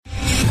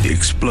The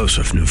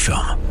explosive new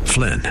film,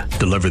 Flynn,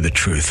 deliver the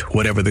truth,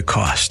 whatever the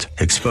cost,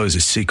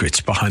 exposes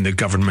secrets behind the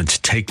government's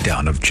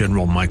takedown of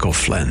General Michael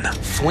Flynn.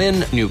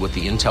 Flynn knew what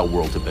the intel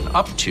world had been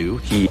up to.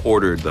 He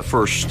ordered the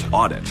first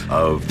audit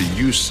of the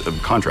use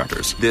of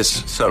contractors.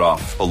 This set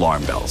off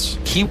alarm bells.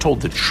 He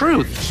told the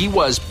truth. He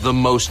was the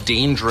most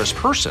dangerous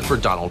person for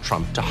Donald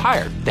Trump to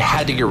hire. They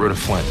had to get rid of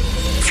Flynn.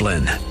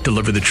 Flynn,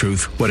 deliver the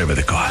truth, whatever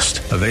the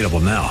cost. Available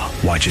now.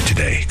 Watch it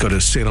today. Go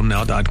to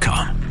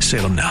salemnow.com.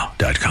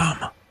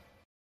 salemnow.com.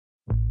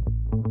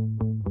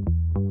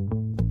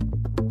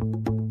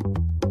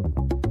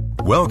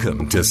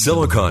 Welcome to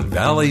Silicon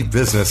Valley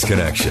Business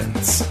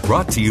Connections,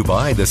 brought to you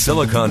by the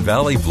Silicon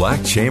Valley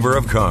Black Chamber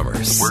of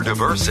Commerce, where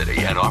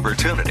diversity and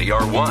opportunity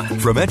are one.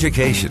 From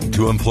education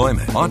to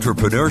employment,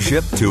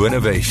 entrepreneurship to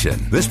innovation,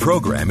 this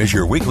program is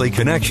your weekly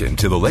connection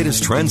to the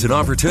latest trends and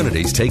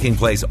opportunities taking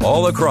place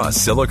all across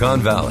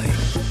Silicon Valley.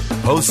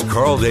 Host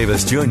Carl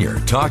Davis Jr.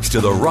 talks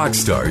to the rock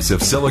stars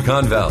of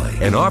Silicon Valley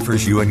and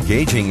offers you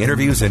engaging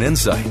interviews and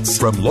insights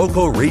from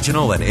local,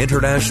 regional, and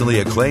internationally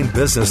acclaimed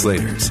business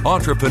leaders,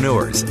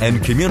 entrepreneurs,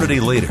 and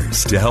community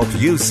leaders to help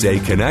you stay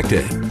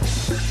connected.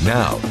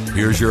 Now,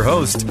 here's your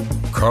host,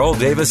 Carl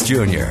Davis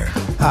Jr.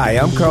 Hi,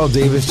 I'm Carl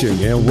Davis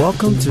Jr., and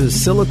welcome to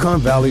Silicon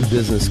Valley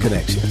Business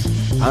Connections.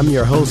 I'm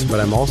your host, but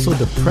I'm also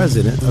the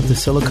president of the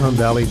Silicon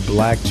Valley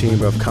Black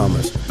Chamber of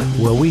Commerce,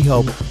 where we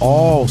help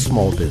all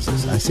small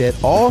business. I said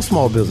all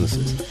small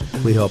businesses.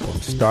 We help them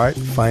start,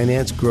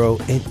 finance, grow,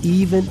 and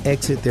even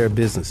exit their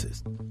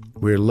businesses.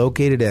 We're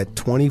located at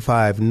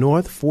 25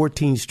 North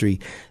 14th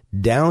Street,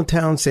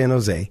 downtown San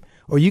Jose,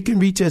 or you can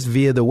reach us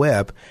via the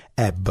web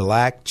at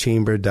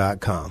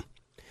blackchamber.com.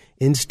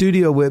 In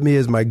studio with me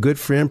is my good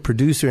friend,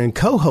 producer, and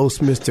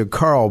co-host, Mr.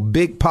 Carl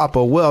Big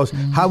Papa Welsh.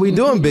 How we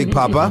doing, Big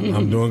Papa?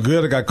 I'm doing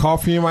good. I got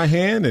coffee in my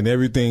hand, and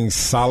everything's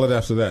solid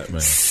after that,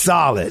 man.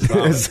 Solid.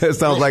 It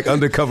sounds like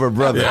Undercover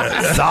Brother.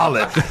 Yeah.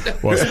 Solid.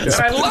 Well,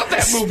 I love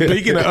that movie.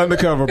 Speaking of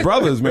Undercover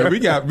Brothers, man, we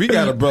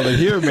got a brother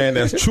here, man,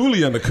 that's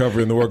truly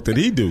undercover in the work that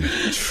he do.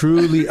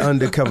 Truly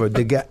undercover.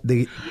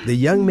 The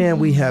young man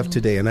we have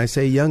today, and I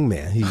say young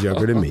man, he's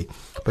younger than me,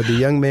 but the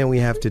young man we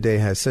have today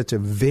has such a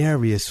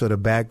various sort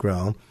of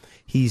background.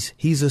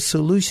 He's a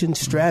solution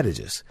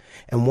strategist.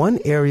 And one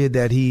area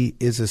that he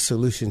is a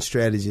solution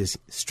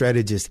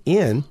strategist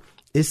in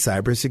is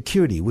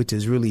cybersecurity, which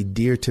is really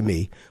dear to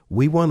me.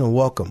 We want to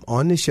welcome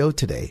on the show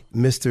today,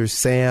 Mr.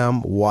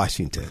 Sam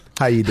Washington.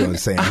 How you doing,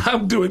 Sam?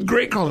 I'm doing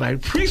great, Carl, and I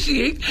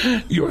appreciate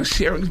your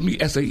sharing me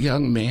as a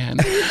young man.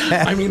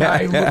 I mean,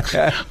 I look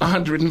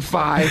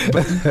 105,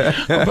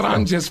 but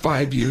I'm just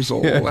 5 years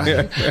old. So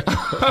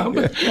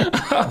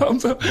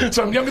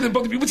I'm younger than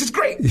both of you, which is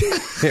great.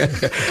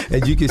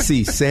 As you can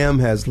see, Sam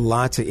has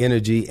lots of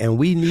energy, and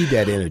we need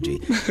that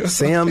energy.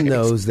 Sam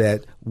knows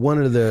that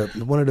one of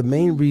the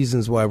main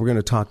reasons why we're going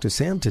to talk to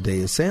Sam today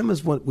is Sam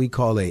is what we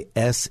call a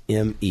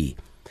SME.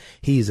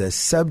 He's a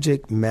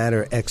subject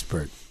matter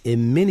expert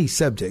in many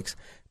subjects,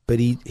 but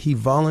he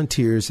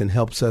volunteers and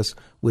helps us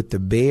with the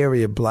Bay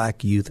Area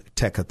Black Youth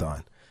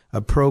Techathon,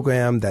 a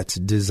program that's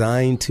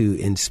designed to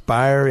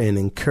inspire and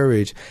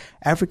encourage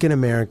African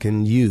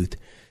American youth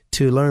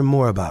to learn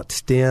more about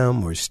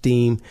STEM or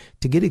STEAM,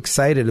 to get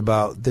excited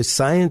about the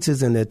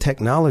sciences and the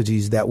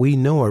technologies that we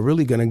know are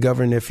really going to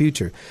govern their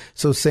future.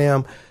 So,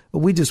 Sam,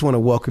 we just want to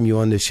welcome you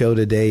on the show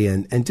today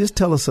and just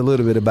tell us a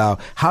little bit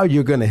about how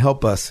you're going to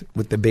help us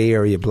with the Bay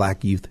Area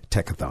Black Youth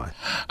Techathon.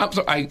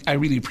 So I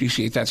really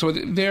appreciate that. So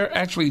there are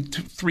actually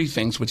three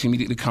things which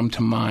immediately come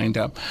to mind.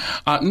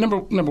 Number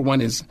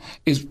one is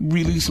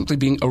really simply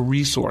being a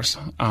resource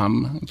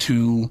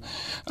to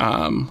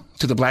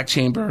the Black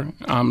Chamber,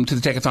 to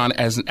the Techathon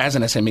as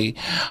an SME.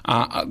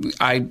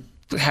 I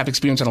have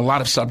experience in a lot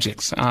of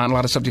subjects, a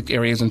lot of subject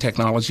areas in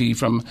technology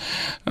from,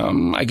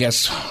 I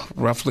guess,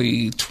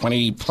 roughly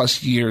 20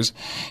 plus years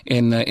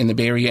in the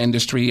Bay Area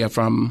industry,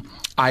 from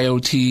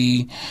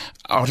IoT,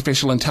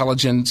 artificial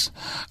intelligence,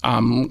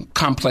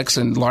 complex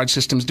and large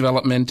systems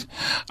development,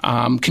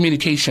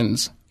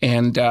 communications,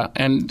 and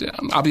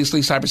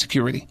obviously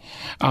cybersecurity,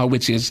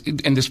 which is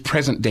in this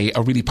present day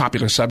a really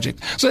popular subject.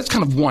 So that's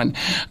kind of one.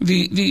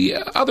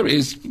 The other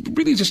is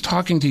really just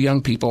talking to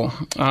young people,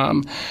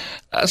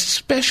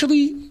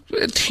 especially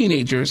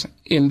teenagers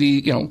in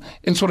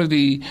sort of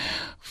the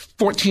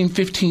 14,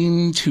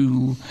 15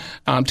 to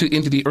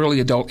into the early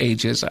adult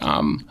ages.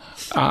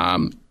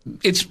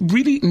 It's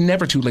really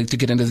never too late to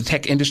get into the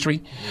tech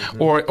industry,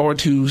 or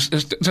to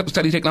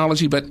study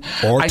technology, but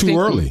or too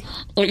early.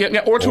 Or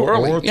too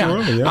early. Or too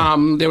early, yeah.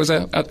 There was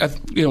a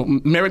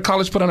Merritt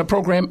College put on a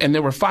program, and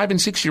there were 5 and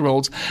 6 year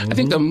olds. I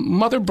think the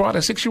mother brought a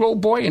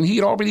 6-year-old boy, and he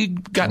had already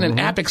gotten an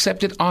app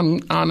accepted on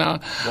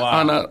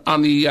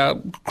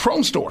the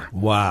Chrome store.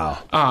 Wow.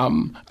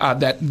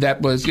 That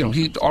was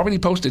he already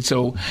posted.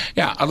 So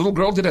yeah, a little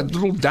girl did a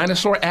little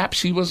dinosaur app.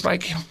 She was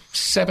like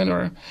 7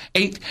 or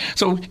 8.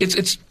 So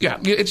it's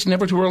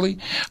never too early.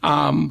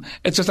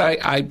 It's just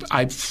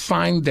I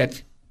find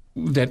that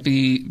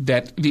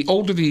the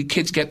older the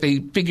kids get, they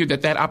figure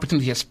that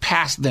opportunity has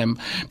passed them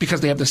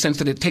because they have the sense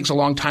that it takes a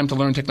long time to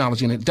learn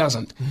technology, and it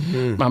doesn't.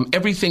 Mm-hmm.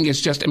 Everything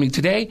is just,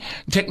 today,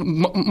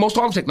 most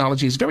all of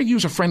technology is very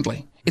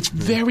user-friendly. It's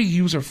very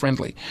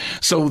user-friendly.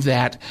 So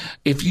that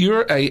if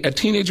you're a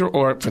teenager,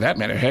 or for that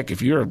matter, heck,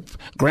 if you're a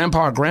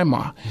grandpa or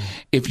grandma,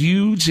 if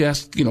you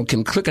just,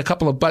 can click a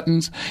couple of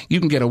buttons, you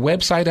can get a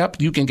website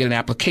up, you can get an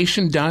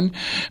application done,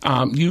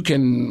 you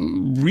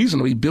can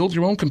reasonably build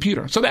your own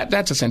computer. So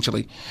that's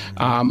essentially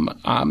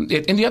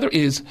and the other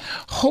is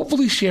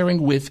hopefully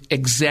sharing with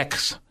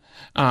execs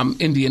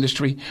in the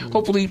industry,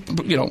 hopefully,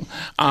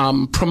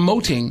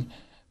 promoting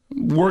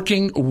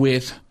working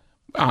with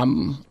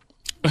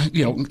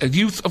a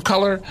youth of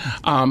color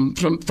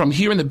from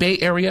here in the Bay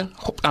Area,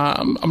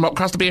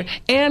 across the Bay Area,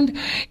 and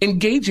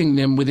engaging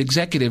them with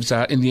executives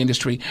in the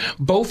industry,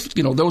 both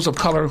those of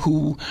color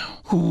who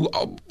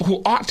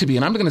ought to be,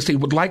 and I'm not going to say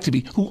would like to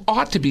be, who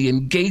ought to be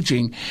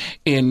engaging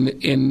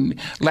in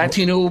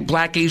Latino,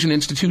 Black, Asian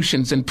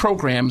institutions and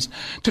programs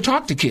to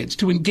talk to kids,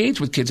 to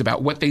engage with kids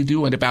about what they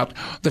do and about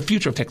the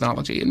future of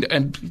technology,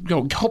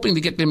 and hoping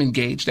to get them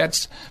engaged.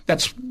 That's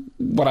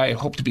what I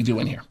hope to be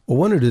doing here. Well,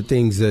 one of the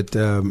things that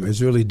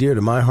is really dear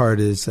to my heart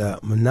is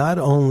not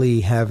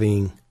only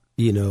having,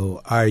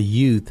 our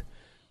youth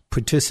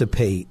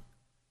participate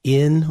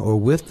in or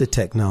with the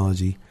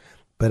technology,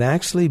 but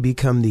actually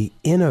become the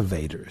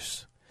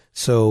innovators.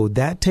 So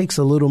that takes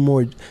a little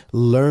more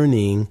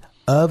learning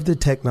of the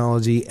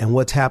technology and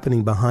what's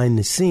happening behind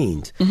the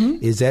scenes.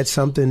 Mm-hmm. Is that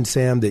something,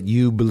 Sam, that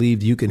you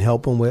believe you can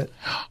help them with?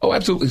 Oh,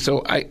 absolutely.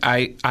 So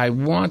I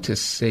want to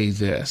say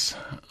this.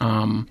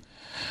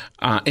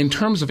 In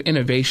terms of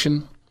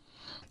innovation,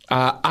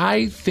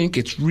 I think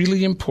it's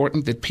really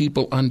important that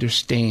people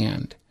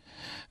understand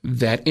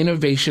that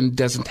innovation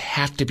doesn't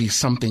have to be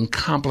something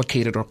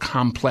complicated or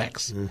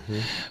complex. Mm-hmm.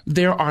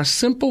 There are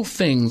simple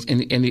things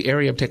in the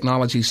area of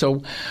technology.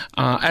 So,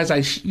 as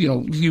I've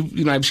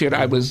shared,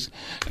 I was,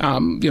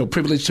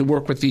 privileged to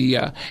work with the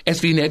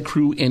SVNet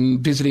crew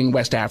in visiting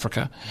West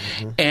Africa.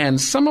 Mm-hmm.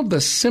 And some of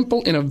the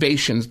simple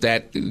innovations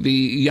that the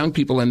young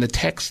people and the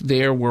techs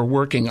there were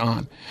working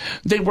on,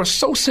 they were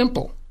so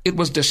simple, it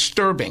was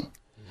disturbing.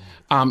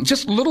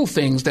 Just little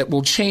things that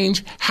will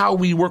change how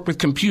we work with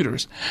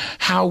computers,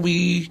 how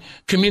we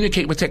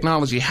communicate with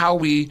technology, how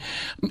we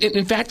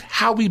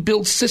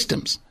build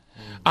systems,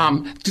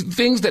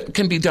 things that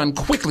can be done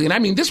quickly.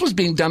 And this was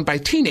being done by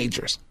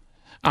teenagers,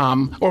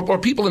 or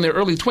people in their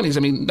early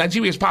 20s.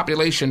 Nigeria's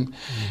population,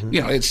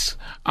 it's,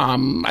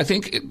 I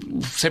think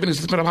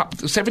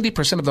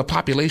 70% of the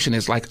population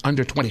is like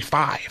under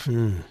 25.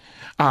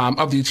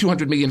 Of the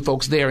 200 million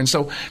folks there. And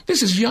so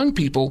this is young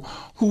people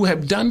who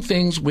have done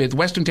things with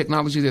Western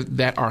technology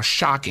that are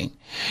shocking.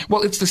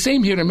 Well, it's the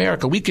same here in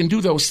America. We can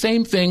do those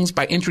same things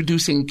by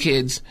introducing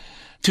kids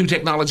to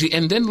technology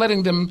and then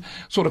letting them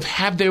sort of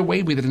have their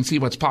way with it and see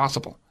what's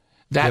possible.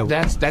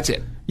 That's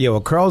it. Yeah, well,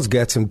 Carl's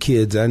got some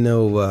kids. I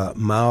know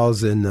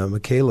Miles and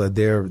Michaela,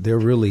 they're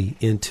really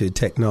into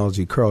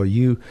technology. Carl,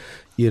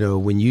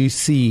 when you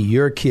see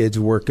your kids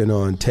working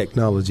on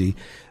technology,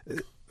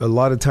 a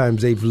lot of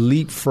times they've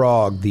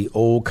leapfrogged the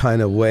old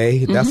kind of way.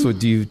 Mm-hmm. That's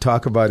what you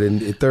talk about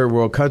in third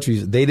world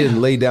countries. They didn't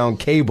lay down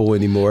cable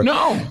anymore.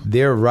 No.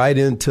 They're right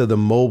into the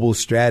mobile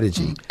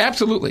strategy.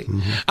 Absolutely.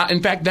 Mm-hmm.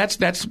 In fact,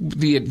 that's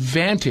the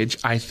advantage,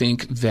 I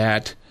think,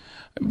 that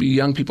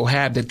young people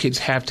have, that kids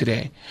have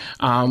today.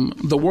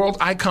 The world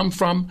I come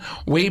from,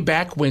 way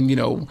back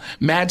when,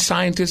 mad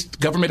scientists,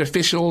 government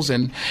officials,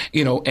 and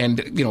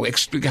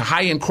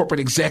high-end corporate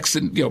execs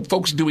and,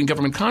 folks doing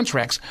government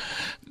contracts,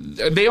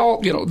 they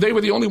all, they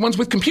were the only ones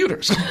with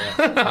computers.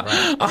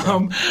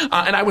 And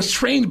I was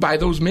trained by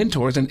those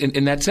mentors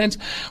in that sense.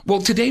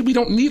 Well, today we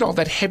don't need all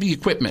that heavy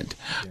equipment.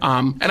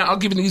 And I'll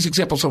give you these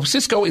examples. So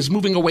Cisco is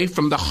moving away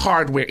from the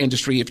hardware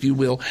industry, if you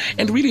will,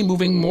 and really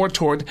moving more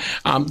toward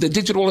the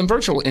digital and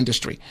virtual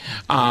industry,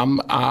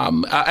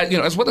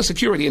 as well as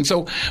security. And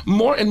so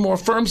more and more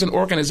firms and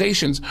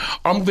organizations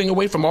are moving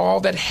away from all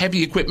that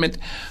heavy equipment.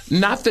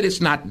 Not that it's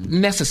not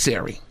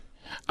necessary,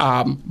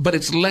 but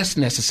it's less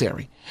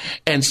necessary.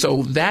 And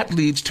so that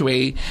leads to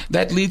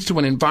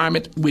an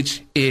environment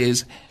which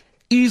is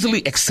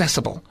easily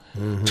accessible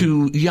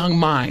to young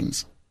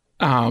minds.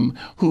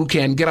 Who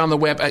can get on the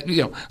web.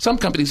 Some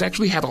companies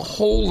actually have a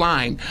whole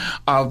line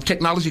of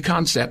technology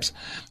concepts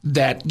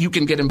that you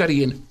can get and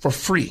study in for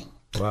free.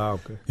 Wow.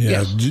 Okay.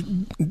 Yeah.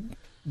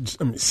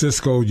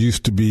 Cisco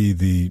used to be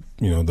the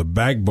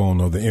backbone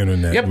of the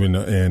internet, yep.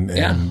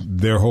 and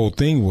their whole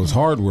thing was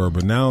hardware.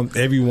 But now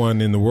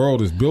everyone in the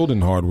world is building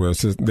hardware,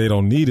 so they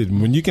don't need it.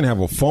 When you can have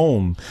a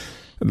phone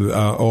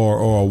or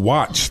a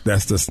watch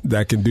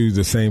that can do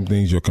the same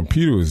things your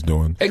computer is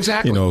doing.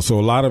 Exactly. So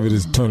a lot of it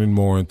is turning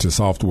more into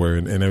software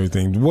and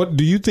everything. What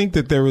do you think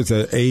that there is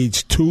an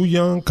age too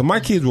young? Because my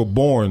kids were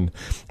born,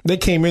 they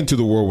came into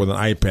the world with an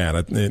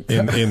iPad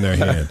in their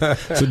hand.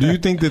 So do you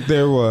think that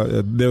there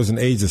was an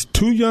age that's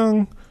too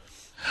young?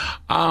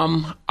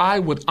 I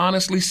would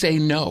honestly say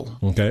no.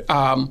 Okay.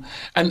 And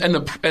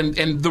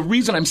the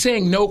reason I'm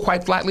saying no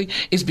quite flatly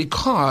is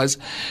because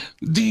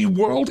the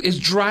world is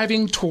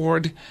driving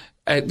toward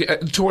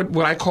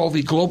what I call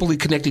the globally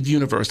connected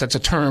universe. That's a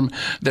term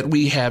that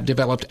we have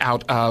developed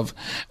out of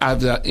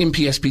the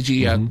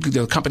MPSPG,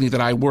 the company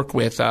that I work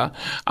with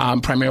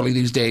primarily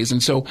these days.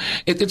 And so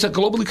it's a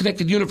globally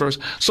connected universe.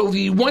 So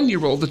the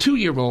 1-year-old, the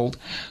 2-year-old,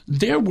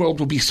 their world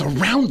will be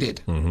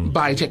surrounded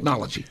by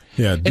technology.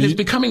 Yeah, and it's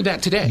becoming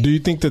that today. Do you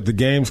think that the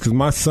games, because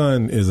my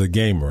son is a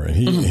gamer, and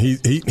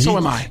he so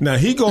am I. Now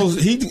he goes,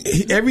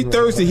 every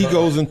Thursday he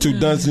goes into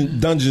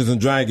Dungeons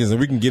and Dragons, and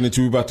we can get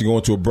into. We're about to go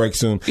into a break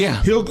soon.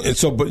 Yeah.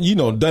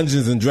 But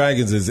Dungeons and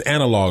Dragons is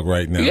analog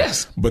right now.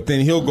 Yes. But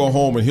then he'll go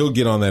home and he'll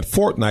get on that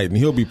Fortnite, and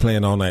he'll be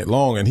playing all night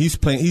long, and he's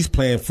playing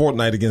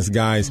Fortnite against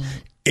guys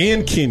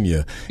in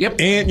Kenya,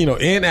 and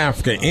in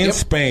Africa, in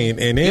Spain,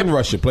 and in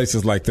Russia,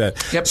 places like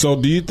that. Yep. So,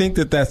 do you think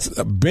that that's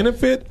a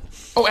benefit?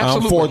 Oh,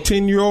 absolutely. For a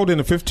 10-year-old and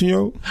a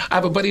 15-year-old? I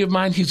have a buddy of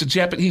mine. He's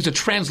a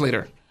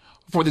translator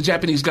for the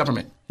Japanese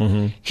government.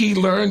 He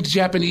learned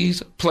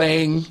Japanese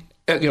playing,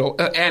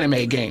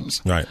 anime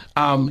games. Right.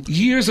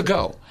 Years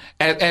ago,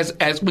 as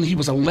when he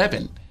was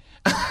 11.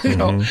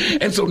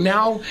 And so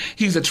now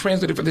he's a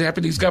translator for the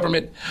Japanese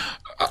government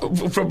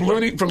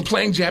from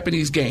playing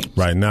Japanese games.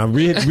 Right. Now,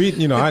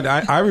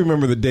 I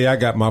remember the day I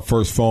got my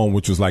first phone,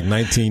 which was like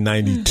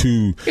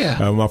 1992.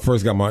 Yeah. When I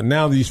first got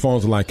now these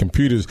phones are like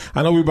computers.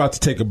 I know we're about to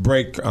take a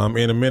break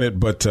in a minute,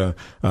 but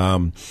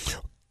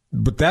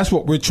that's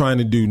what we're trying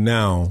to do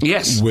now.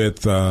 Yes.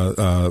 With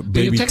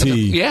Baby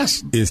T.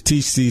 Yes. Is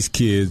teach these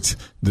kids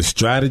the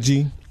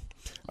strategy.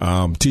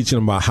 Teaching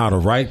them about how to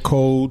write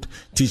code,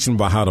 teaching them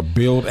about how to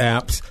build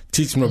apps,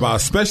 teaching them about,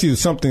 especially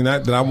something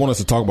that I want us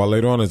to talk about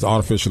later on, is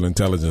artificial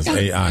intelligence,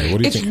 AI.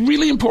 What do you think? It's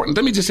really important.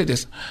 Let me just say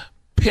this.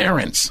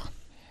 Parents,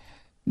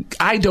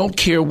 I don't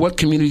care what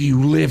community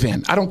you live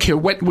in. I don't care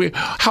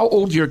how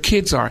old your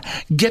kids are.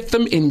 Get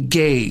them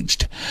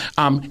engaged.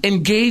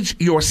 Engage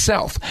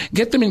yourself.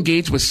 Get them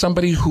engaged with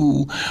somebody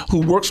who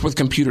works with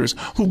computers,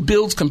 who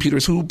builds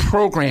computers, who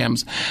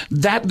programs.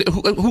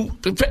 Who,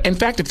 in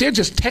fact, if they're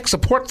just tech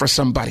support for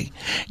somebody,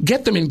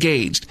 get them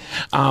engaged.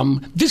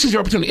 This is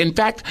your opportunity. In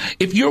fact,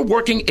 if you're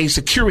working a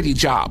security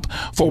job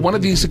for one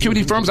of these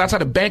security firms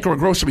outside a bank or a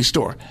grocery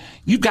store,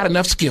 you've got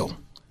enough skill.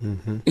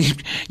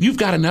 You've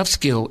got enough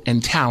skill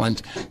and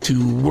talent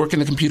to work in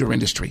the computer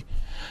industry.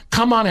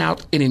 Come on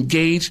out and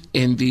engage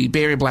in the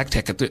Bay Area Black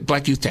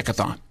Youth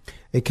Tech-a-thon.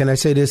 Hey, can I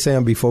say this,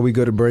 Sam, before we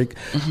go to break?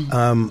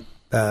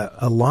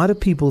 A lot of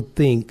people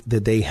think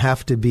that they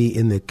have to be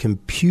in the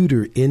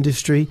computer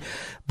industry,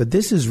 but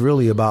this is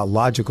really about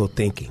logical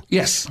thinking.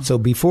 Yes. So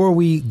before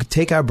we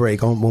take our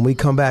break, when we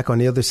come back on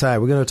the other side,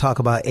 we're going to talk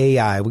about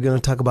AI. We're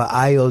going to talk about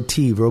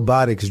IoT,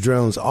 robotics,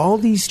 drones, all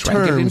these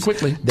terms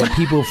that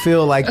people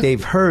feel like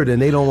they've heard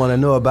and they don't want to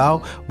know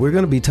about. We're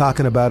going to be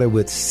talking about it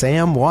with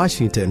Sam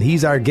Washington.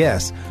 He's our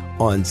guest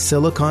on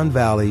Silicon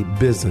Valley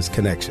Business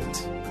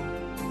Connections.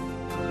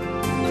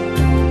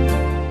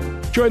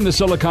 Join the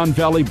Silicon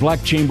Valley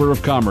Black Chamber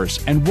of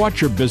Commerce and watch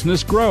your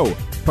business grow.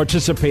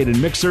 Participate in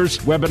mixers,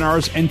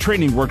 webinars, and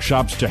training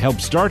workshops to help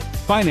start,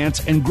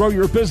 finance, and grow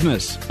your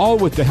business. All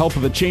with the help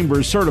of the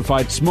Chamber's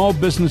certified Small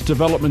Business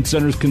Development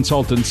Center's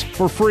consultants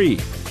for free.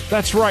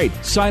 That's right.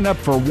 Sign up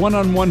for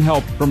one-on-one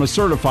help from a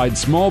certified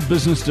small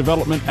business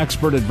development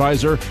expert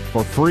advisor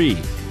for free.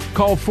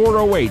 Call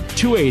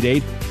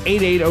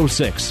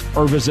 408-288-8806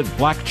 or visit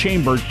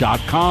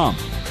blackchamber.com.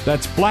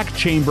 That's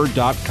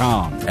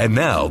blackchamber.com. And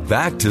now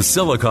back to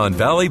Silicon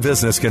Valley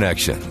Business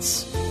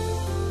Connections.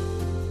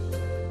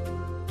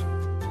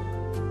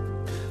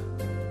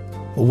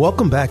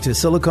 Welcome back to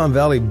Silicon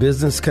Valley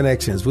Business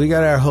Connections. We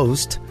got our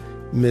host,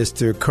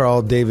 Mr.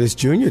 Carl Davis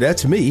Jr.,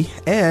 that's me,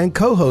 and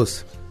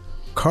co-host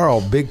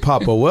Carl Big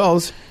Papa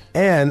Wells,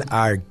 and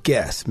our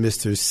guest,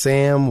 Mr.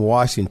 Sam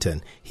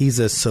Washington. He's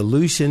a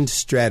solution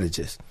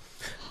strategist.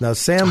 Now,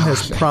 Sam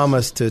has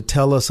promised to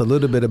tell us a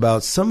little bit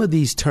about some of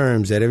these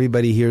terms that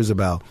everybody hears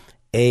about: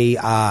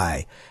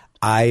 AI,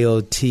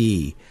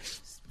 IoT,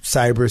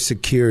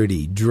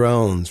 cybersecurity,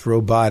 drones,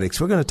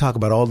 robotics. We're going to talk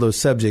about all those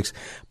subjects,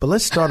 but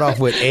let's start off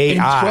with AI. In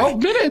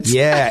 12 minutes.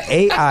 Yeah,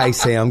 AI,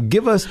 Sam.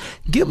 Give us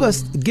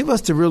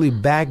the really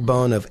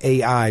backbone of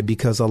AI,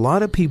 because a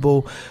lot of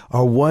people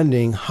are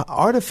wondering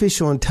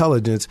artificial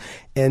intelligence,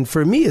 and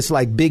for me, it's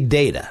like big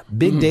data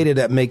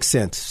that makes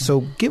sense.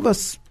 So give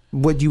us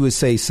what you would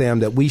say,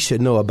 Sam, that we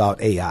should know about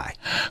AI.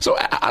 So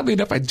oddly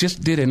enough, I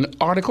just did an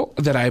article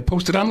that I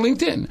posted on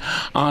LinkedIn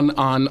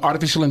on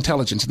artificial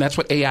intelligence, and that's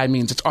what AI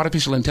means. It's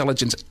artificial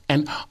intelligence.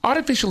 And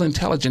artificial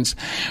intelligence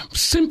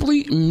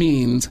simply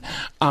means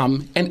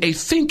a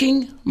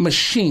thinking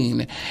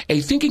machine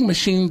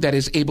that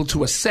is able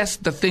to assess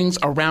the things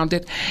around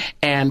it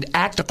and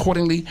act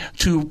accordingly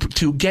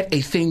to get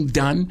a thing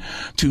done,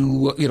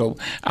 to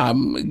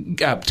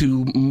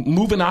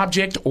move an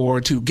object or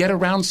to get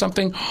around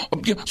something,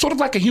 sort of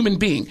like a human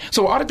being.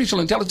 So artificial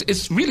intelligence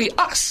is really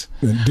us.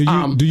 Do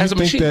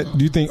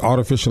you think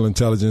artificial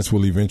intelligence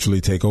will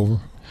eventually take over?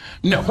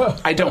 No,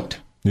 I don't.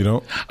 You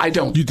don't? I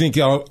don't. You think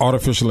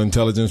artificial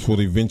intelligence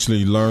will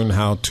eventually learn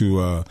how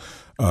to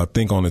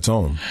think on its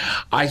own?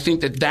 I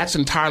think that that's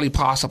entirely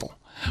possible.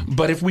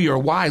 But if we are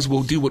wise,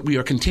 we'll do what we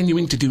are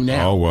continuing to do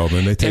now. Oh, well,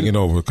 then they're taking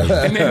over.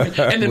 And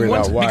then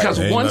once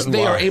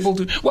they are wise. able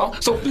to, well,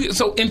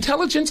 so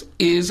intelligence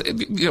is,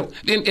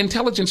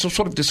 intelligence is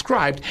sort of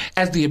described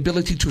as the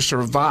ability to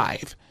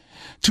survive,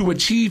 to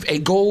achieve a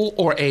goal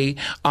or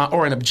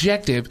an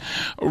objective,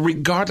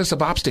 regardless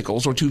of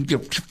obstacles, or to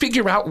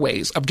figure out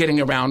ways of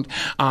getting around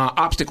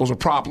obstacles or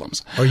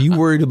problems. Are you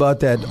worried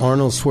about that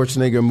Arnold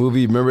Schwarzenegger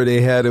movie? Remember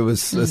they had, it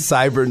was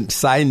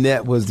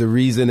Cynet was the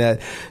reason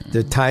at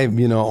the time,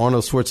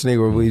 Arnold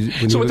Schwarzenegger.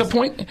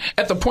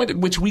 At the point at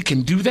which we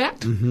can do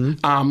that,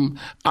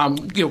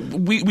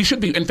 we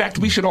should be. In fact,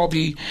 we should all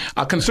be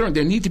concerned.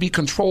 There need to be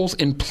controls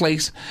in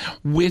place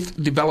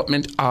with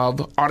development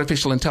of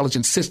artificial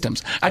intelligence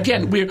systems.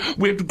 Again,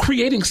 we're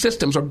creating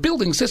systems or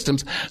building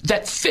systems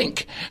that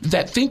think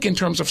in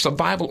terms of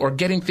survival or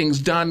getting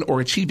things done or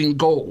achieving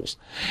goals.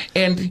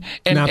 And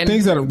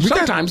things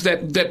sometimes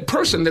that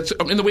person that's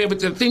in the way of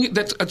the thing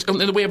that's in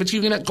the way of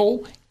achieving that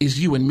goal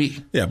is you and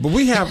me. Yeah, but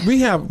we have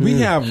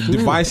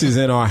devices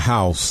in our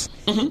house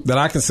that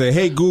I can say,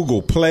 "Hey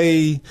Google,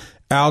 play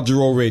Al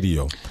Jarreau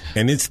Radio,"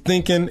 and it's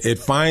thinking, it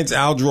finds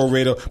Al Jarreau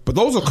Radio, but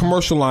those are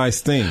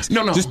commercialized things.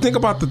 No. Just think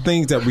about the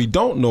things that we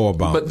don't know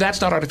about. But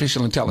that's not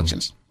artificial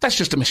intelligence. That's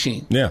just a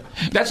machine. Yeah.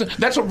 That's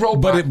a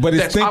robot but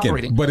it's that's thinking,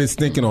 operating. But it's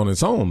thinking on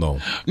its own,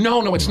 though.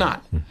 No, it's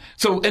not.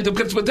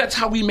 But that's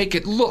how we make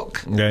it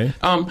look. Okay.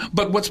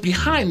 But what's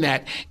behind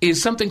that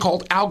is something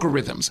called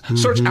algorithms,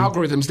 search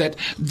algorithms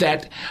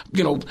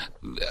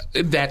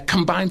that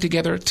combine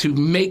together to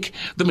make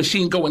the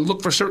machine go and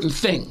look for certain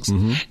things,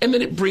 and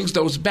then it brings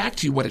those back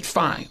to you what it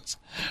finds.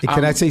 Hey,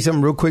 can I say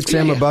something real quick,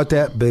 Sam, about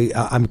that?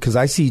 Because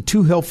I see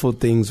two helpful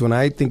things when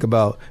I think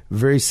about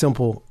very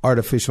simple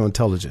artificial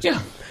intelligence.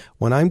 Yeah.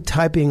 When I'm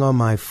typing on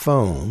my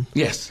phone,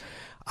 yes,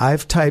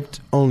 I've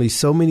typed only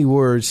so many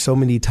words so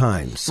many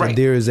times. So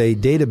there is a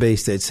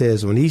database that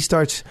says when he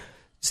starts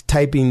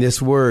typing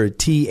this word,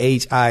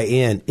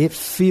 THIN, it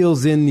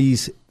fills in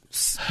these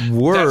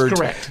words. That's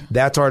correct.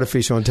 That's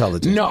artificial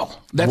intelligence. No,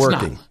 that's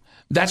working. not.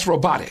 That's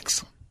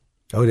robotics.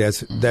 Oh,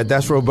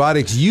 that's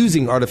robotics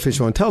using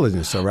artificial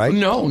intelligence, all right?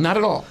 No, not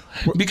at all.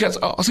 Because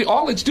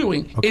all it's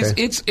doing is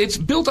it's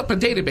built up a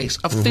database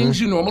of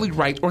things you normally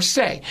write or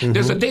say.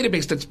 There's a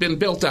database that's been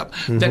built up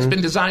that's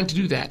been designed to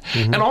do that,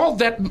 and all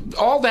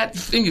that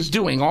thing is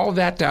doing, all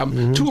that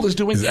tool is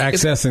doing is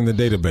accessing the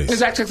database.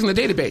 Is accessing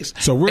the database.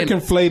 So we're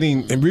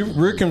conflating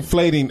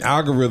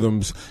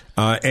algorithms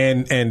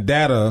and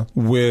data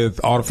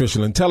with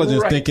artificial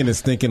intelligence, thinking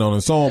it's thinking on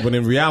its own, but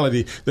in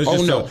reality, there's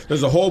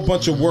a whole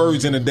bunch of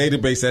words in a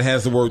database that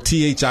has the word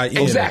THIN.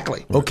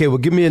 Exactly. Okay, well,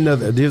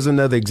 here's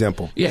another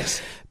example.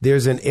 Yes.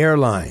 There's an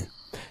airline.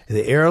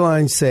 The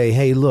airlines say,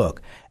 hey,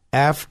 look,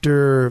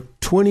 after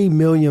 20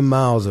 million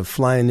miles of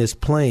flying this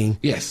plane,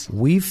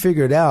 we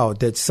figured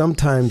out that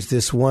sometimes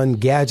this one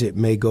gadget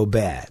may go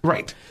bad.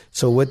 Right.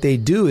 So what they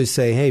do is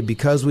say, hey,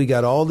 because we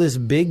got all this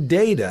big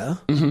data,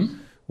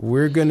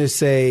 we're going to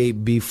say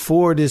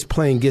before this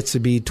plane gets to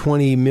be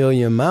 20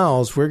 million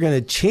miles, we're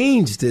going to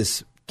change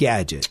this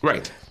gadget.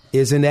 Right.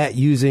 Isn't that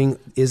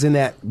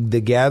the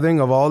gathering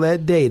of all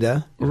that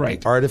data?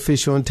 Right.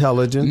 Artificial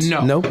intelligence?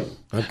 No.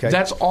 Okay.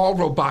 That's all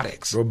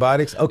robotics.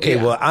 Robotics? Okay,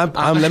 well,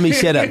 let me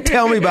shut up.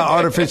 Tell me about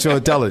artificial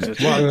intelligence.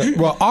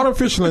 Well,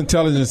 artificial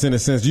intelligence, in a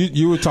sense,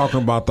 you were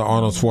talking about the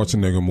Arnold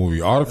Schwarzenegger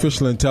movie.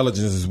 Artificial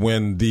intelligence is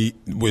when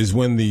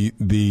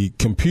the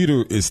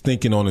computer is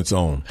thinking on its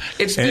own.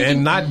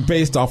 And not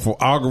based off of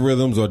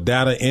algorithms or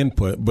data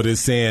input, but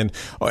it's saying,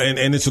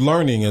 and it's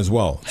learning as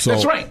well. So,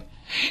 that's right.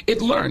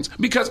 It learns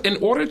because in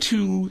order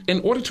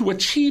to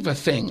achieve a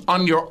thing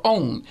on your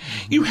own,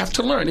 you have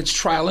to learn. It's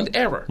trial and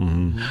error.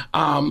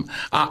 I'm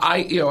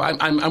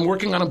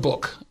working on a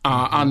book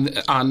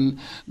on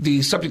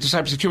the subject of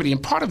cybersecurity,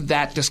 and part of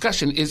that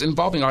discussion is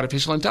involving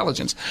artificial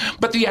intelligence.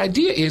 But the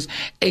idea is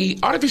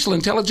artificial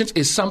intelligence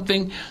is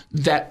something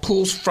that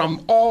pulls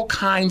from all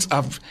kinds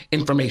of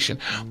information.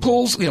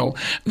 Pulls, So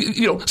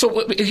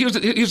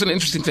here's an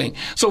interesting thing.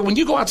 So when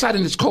you go outside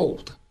and it's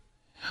cold,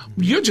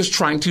 you're just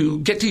trying to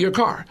get to your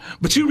car.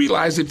 But you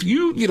realize if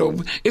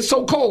it's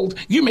so cold,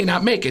 you may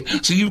not make it.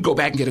 So you go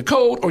back and get a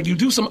coat, or you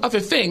do some other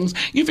things.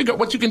 You figure out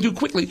what you can do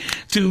quickly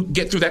to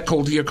get through that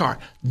cold to your car.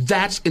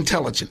 That's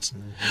intelligence.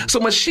 So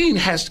an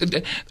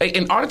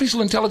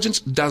artificial intelligence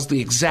does the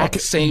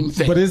exact same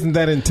thing. But isn't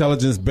that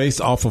intelligence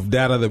based off of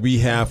data that we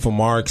have from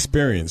our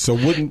experience? So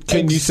wouldn't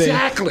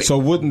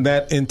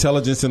that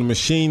intelligence in a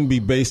machine be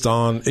based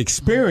on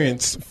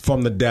experience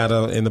from the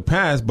data in the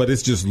past, but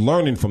it's just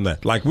learning from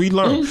that? Like we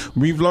learn.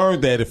 We've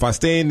learned that if I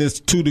stay in this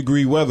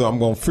 2-degree weather, I'm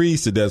going to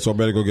freeze to death, so I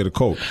better go get a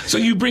coat. So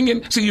you bring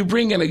in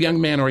a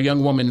young man or a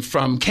young woman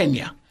from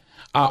Kenya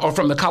or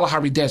from the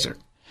Kalahari Desert,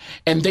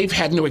 and they've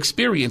had no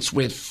experience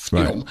with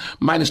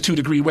minus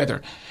 2-degree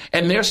weather,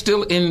 and they're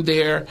still in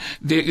the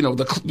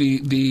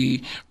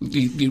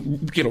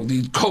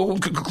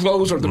cold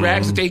clothes or the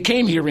rags that they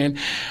came here in.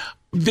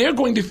 they're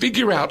going to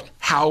figure out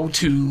how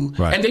to,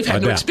 and they've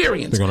had no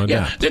experience. They're going to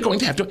adapt. They're going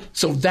to have to.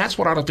 So that's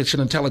what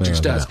artificial intelligence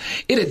does.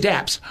 It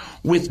adapts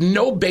with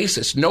no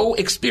basis, no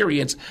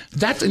experience.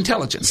 That's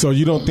intelligence. So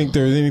you don't think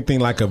there's anything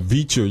like a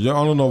feature? I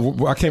don't know.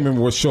 I can't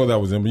remember what show that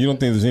was in, but you don't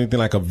think there's anything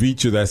like a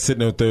feature that's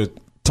sitting out there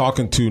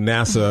talking to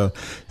NASA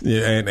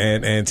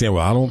and saying,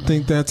 well, I don't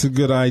think that's a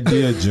good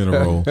idea,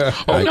 General.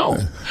 No.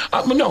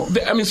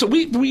 I mean, so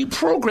we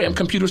program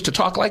computers to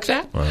talk like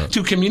that,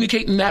 to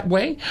communicate in that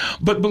way.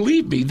 But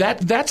believe me,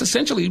 that's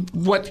essentially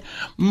what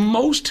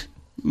most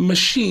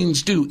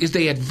machines do, is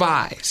they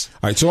advise.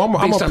 All right, so I'm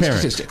a parent.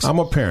 Statistics. I'm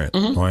a parent,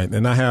 all right,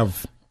 and I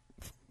have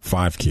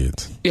 5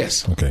 kids.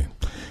 Yes. Okay.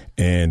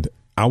 And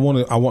I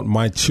want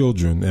my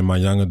children and my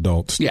young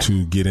adults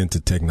to get into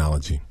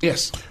technology.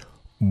 Yes.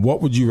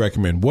 What would you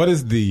recommend? What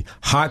is the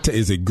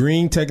is it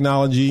green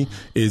technology?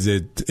 Is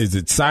it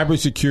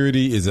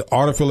cybersecurity? Is it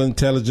artificial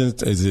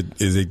intelligence? Is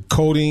it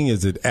coding?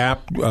 Is it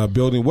app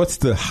building? What's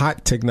the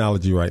hot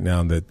technology right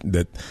now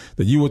that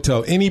you would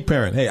tell any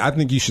parent, hey, I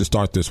think you should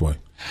start this way?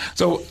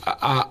 So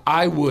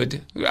I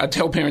would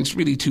tell parents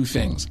really 2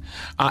 things.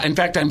 In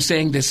fact, I'm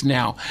saying this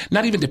now,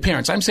 not even to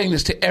parents. I'm saying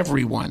this to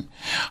everyone.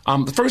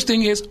 The first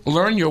thing is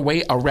learn your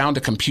way around a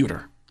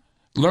computer.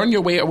 Learn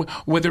your way,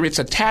 whether it's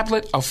a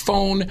tablet, a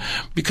phone,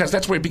 because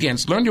that's where it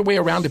begins. Learn your way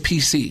around a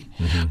PC.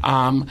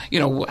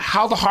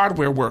 How the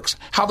hardware works,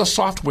 how the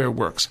software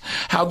works,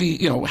 how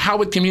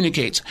it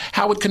communicates,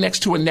 how it connects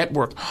to a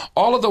network.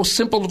 All of those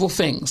simple little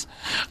things.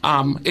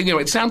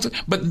 It sounds,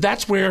 but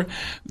that's where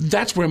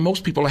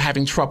most people are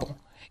having trouble.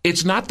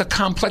 It's not the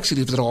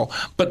complexity of it all,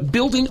 but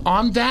building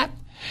on that,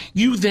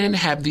 you then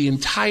have the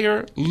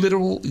entire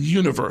literal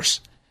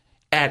universe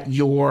at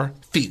your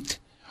feet.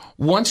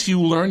 Once you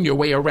learn your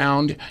way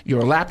around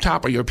your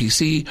laptop or your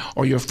PC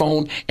or your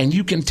phone, and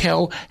you can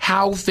tell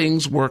how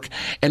things work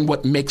and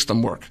what makes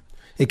them work.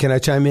 Hey, can I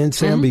chime in,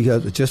 Sam?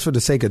 Because just for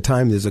the sake of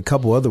time, there's a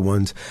couple other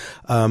ones.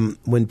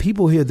 When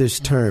people hear this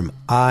term,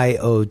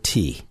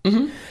 IoT,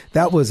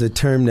 that was a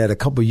term that a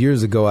couple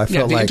years ago I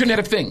felt like... Internet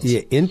of Things. Yeah,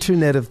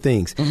 Internet of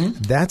Things.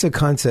 That's a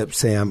concept,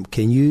 Sam.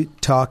 Can you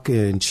talk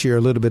and share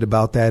a little bit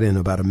about that in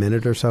about a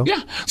minute or so?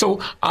 Yeah. So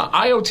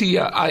IoT,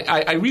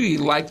 I really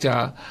liked...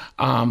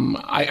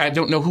 I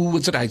don't know who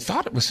was it. I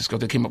thought it was Cisco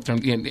that came up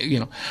with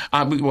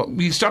it.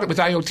 We started with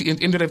IoT,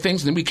 Internet of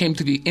Things, and then we came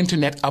to the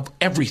Internet of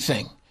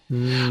Everything.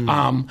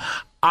 The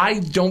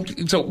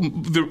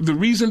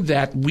reason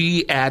that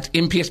we at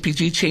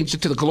MPSPG changed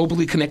it to the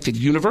Globally Connected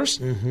Universe,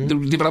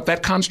 to develop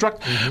that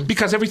construct,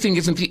 because everything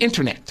isn't the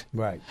internet.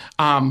 Right.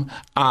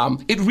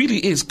 It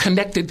really is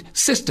connected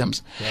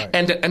systems. Right.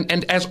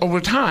 And as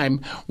over time,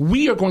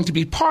 we are going to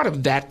be part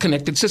of that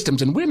connected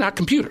systems, and we're not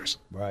computers.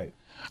 Right.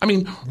 I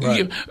mean,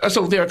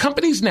 so there are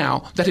companies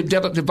now that have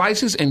developed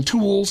devices and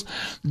tools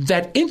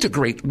that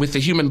integrate with the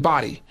human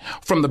body,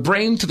 from the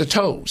brain to the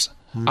toes.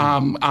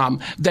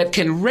 That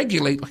can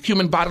regulate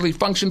human bodily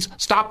functions,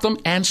 stop them,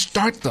 and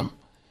start them.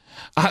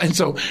 And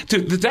so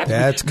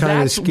that's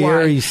kind of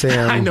scary,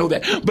 Sam. I know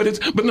that,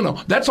 but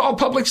no, that's all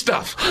public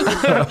stuff.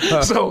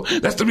 So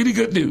that's the really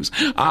good news.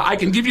 I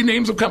can give you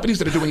names of companies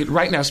that are doing it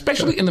right now,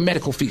 especially in the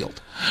medical field.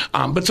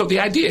 But so the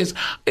idea is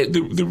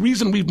the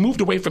reason we've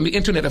moved away from the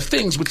Internet of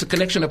Things, which is the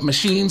connection of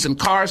machines and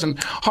cars and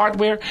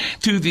hardware,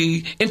 to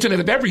the Internet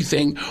of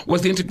Everything,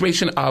 was the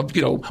integration of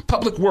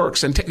public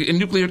works and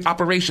nuclear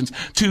operations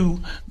to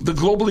the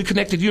globally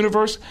connected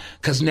universe.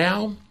 Because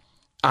now.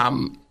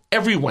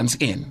 Everyone's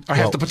in, or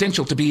has the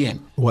potential to be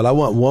in. Well, I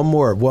want one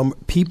more.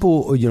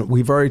 People,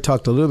 we've already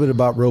talked a little bit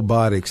about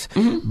robotics,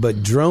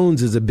 but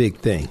drones is a big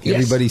thing. Yes.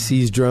 Everybody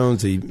sees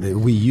drones.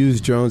 We use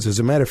drones. As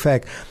a matter of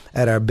fact,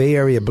 at our Bay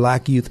Area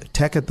Black Youth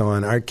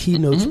Techathon, our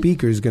keynote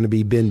speaker is going to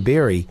be Ben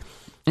Berry.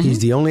 He's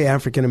the only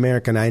African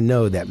American I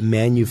know that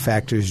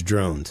manufactures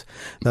drones.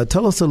 Now,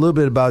 tell us a little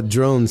bit about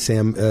drones,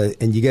 Sam,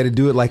 and you got to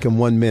do it like in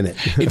 1 minute.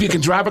 If you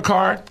can drive a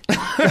car,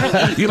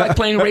 you like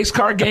playing race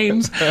car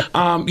games,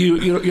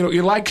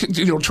 you like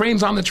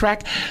trains on the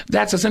track.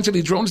 That's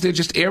essentially drones. They're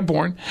just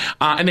airborne,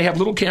 and they have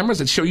little cameras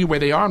that show you where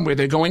they are and where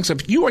they're going. So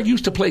if you are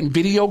used to playing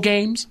video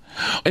games,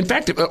 in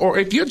fact, or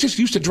if you're just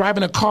used to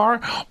driving a car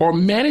or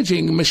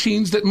managing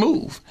machines that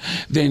move,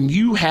 then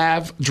you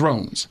have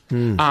drones,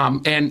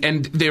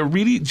 and they're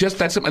really just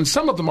that simple, and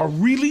some of them are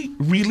really,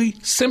 really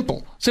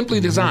simply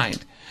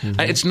designed.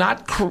 It's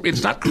not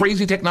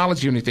crazy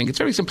technology or anything. It's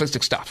very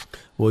simplistic stuff.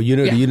 Well, the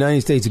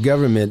United States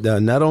government,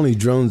 not only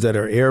drones that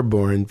are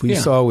airborne, we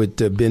saw with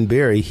Ben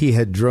Berry, he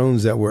had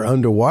drones that were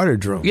underwater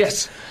drones.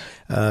 Yes.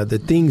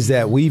 The things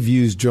that we've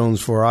used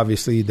drones for,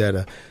 obviously,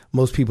 that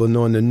most people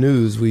know in the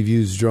news, we've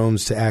used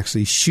drones to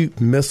actually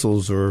shoot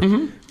missiles or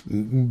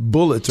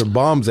bullets or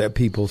bombs at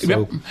people.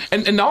 So,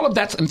 and all of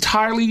that's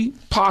entirely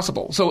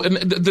possible. So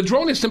the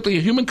drone is simply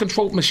a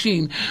human-controlled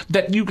machine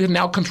that you can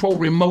now control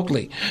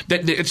remotely.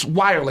 That it's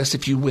wireless,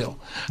 if you will.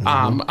 There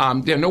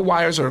are no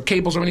wires or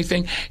cables or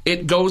anything.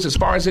 It goes as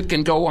far as it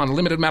can go on a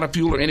limited amount of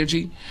fuel or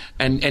energy,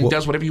 and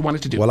does whatever you want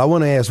it to do. Well, I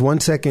want to ask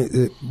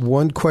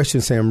one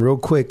question, Sam, real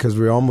quick, because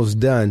we're almost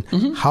done.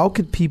 How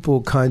could people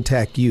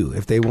contact you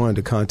if they wanted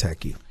to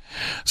contact you?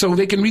 So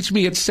they can reach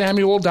me at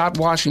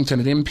samuel.washington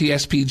at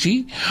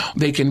MPSPG.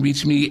 They can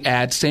reach me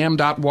at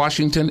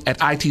sam.washington at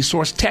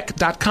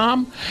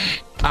itsourcetech.com.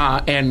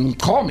 And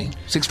call me,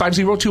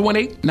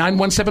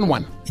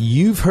 650-218-9171.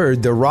 You've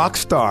heard the rock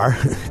star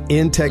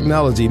in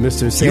technology,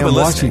 Mr. Sam You've been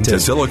Washington. listening to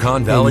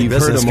Silicon Valley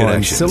Business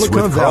Connections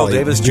with Carl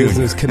Davis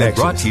Jr. and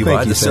brought to you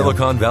by the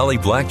Silicon Valley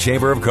Black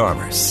Chamber of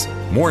Commerce.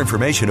 More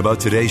information about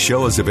today's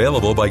show is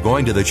available by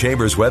going to the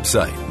Chamber's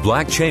website,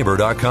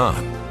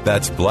 blackchamber.com.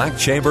 That's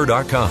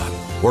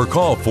blackchamber.com. Or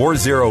call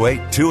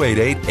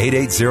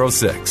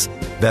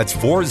 408-288-8806. That's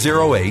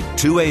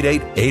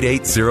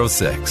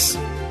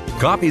 408-288-8806.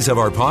 Copies of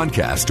our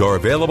podcast are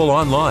available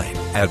online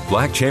at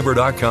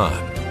blackchamber.com.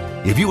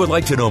 If you would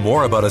like to know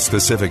more about a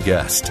specific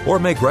guest or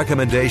make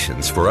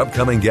recommendations for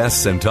upcoming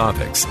guests and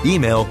topics,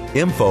 email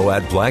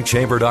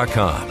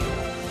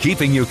info@blackchamber.com.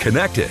 Keeping you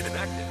connected.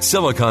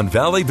 Silicon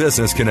Valley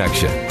Business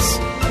Connections.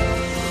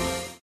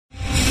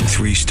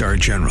 3-star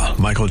General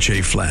Michael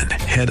J. Flynn,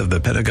 head of the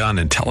Pentagon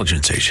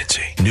Intelligence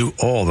Agency, knew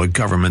all the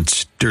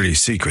government's dirty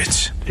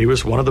secrets. He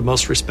was one of the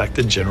most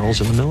respected generals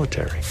in the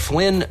military.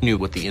 Flynn knew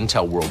what the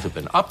intel world had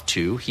been up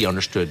to. He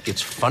understood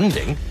its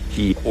funding.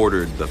 He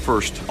ordered the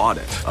first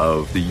audit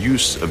of the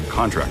use of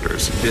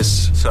contractors.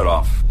 This set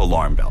off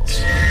alarm bells.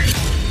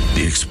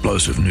 The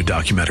explosive new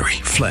documentary,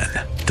 Flynn,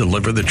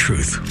 Deliver the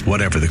Truth,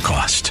 Whatever the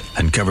Cost,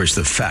 uncovers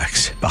the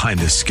facts behind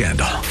this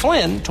scandal.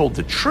 Flynn told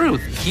the truth.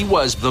 He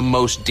was the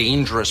most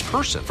dangerous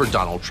person for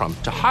Donald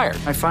Trump to hire.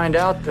 I find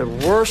out the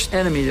worst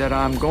enemy that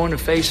I'm going to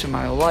face in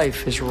my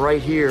life is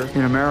right here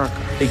in America.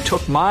 They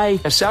took my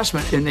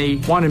assessment and they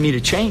wanted me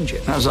to change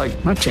it. And I was like,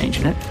 I'm not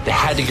changing it. They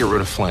had to get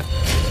rid of Flynn.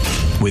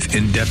 With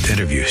in-depth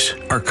interviews,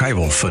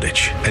 archival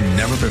footage, and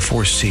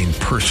never-before-seen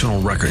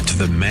personal records of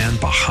the man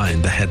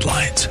behind the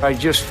headlines. I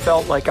just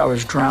felt like I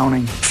was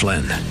drowning.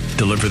 Flynn,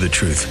 Deliver the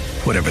Truth,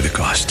 Whatever the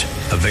Cost.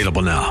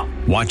 Available now.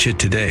 Watch it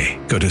today.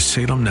 Go to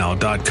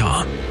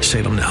salemnow.com.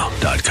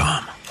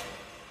 salemnow.com.